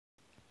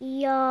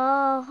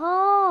Your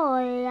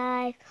whole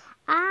life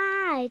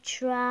I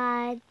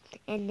tried,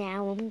 and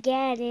now I'm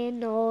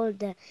getting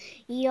older.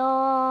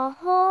 Your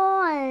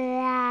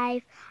whole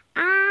life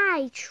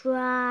I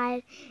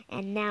tried,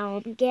 and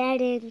now I'm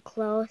getting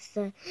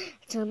closer.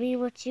 Tell me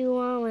what you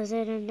want, was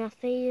it enough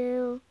for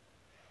you?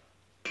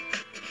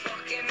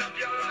 Fucking up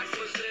your life,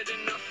 was it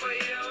enough for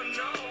you?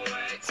 No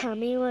way. Tell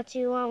me what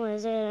you want,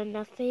 was it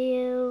enough for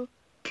you?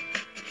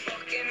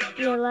 Fucking up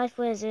Your life,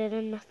 was it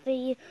enough for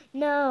you?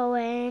 No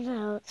way,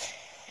 no.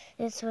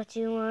 It's what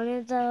you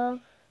wanted though.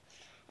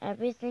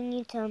 Everything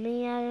you tell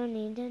me, I don't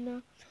need to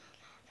know.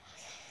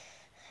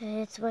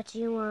 It's what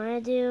you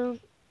wanna do.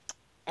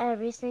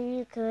 Everything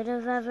you could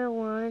have ever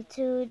wanted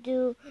to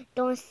do.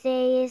 Don't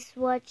say it's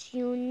what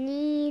you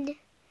need.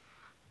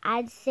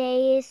 I'd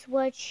say it's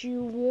what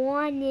you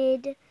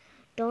wanted.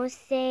 Don't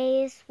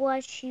say it's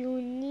what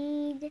you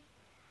need.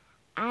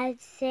 I'd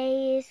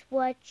say it's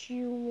what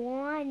you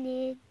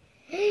wanted.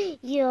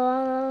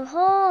 Your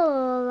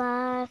whole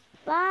life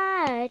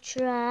I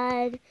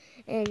tried,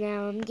 and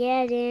now I'm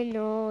getting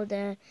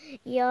older.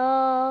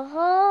 Your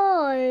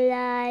whole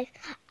life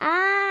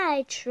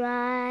I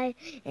tried,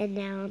 and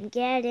now I'm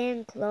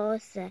getting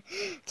closer.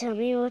 Tell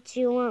me what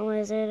you want,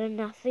 was it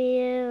enough for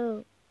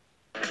you?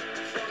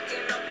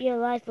 Your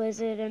life,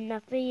 was it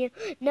enough for you?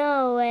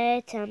 No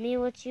way. Tell me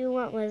what you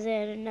want, was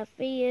it enough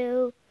for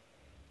you?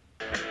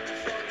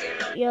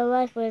 Your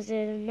life, was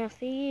it enough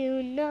for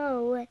you?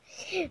 No way.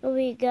 Here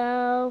we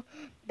go,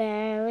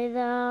 barely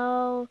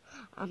though.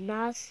 I'm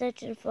not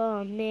searching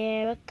for a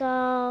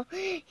miracle.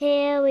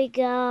 Here we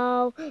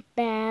go,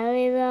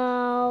 barely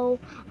though.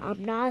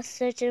 I'm not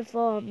searching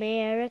for a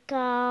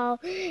miracle.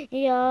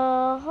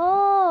 Your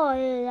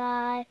whole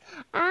life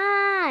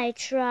I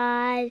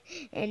tried,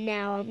 and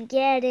now I'm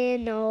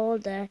getting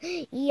older.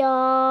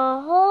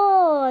 Your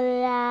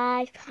whole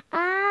life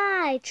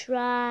I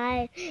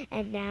tried,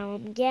 and now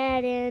I'm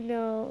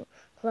getting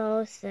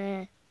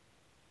closer.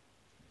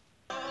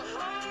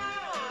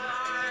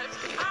 I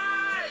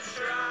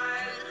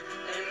tried,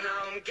 and now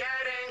I'm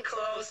getting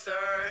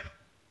closer.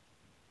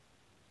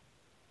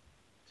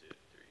 2,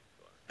 3,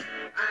 4.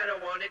 I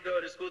don't want to go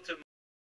to school tomorrow.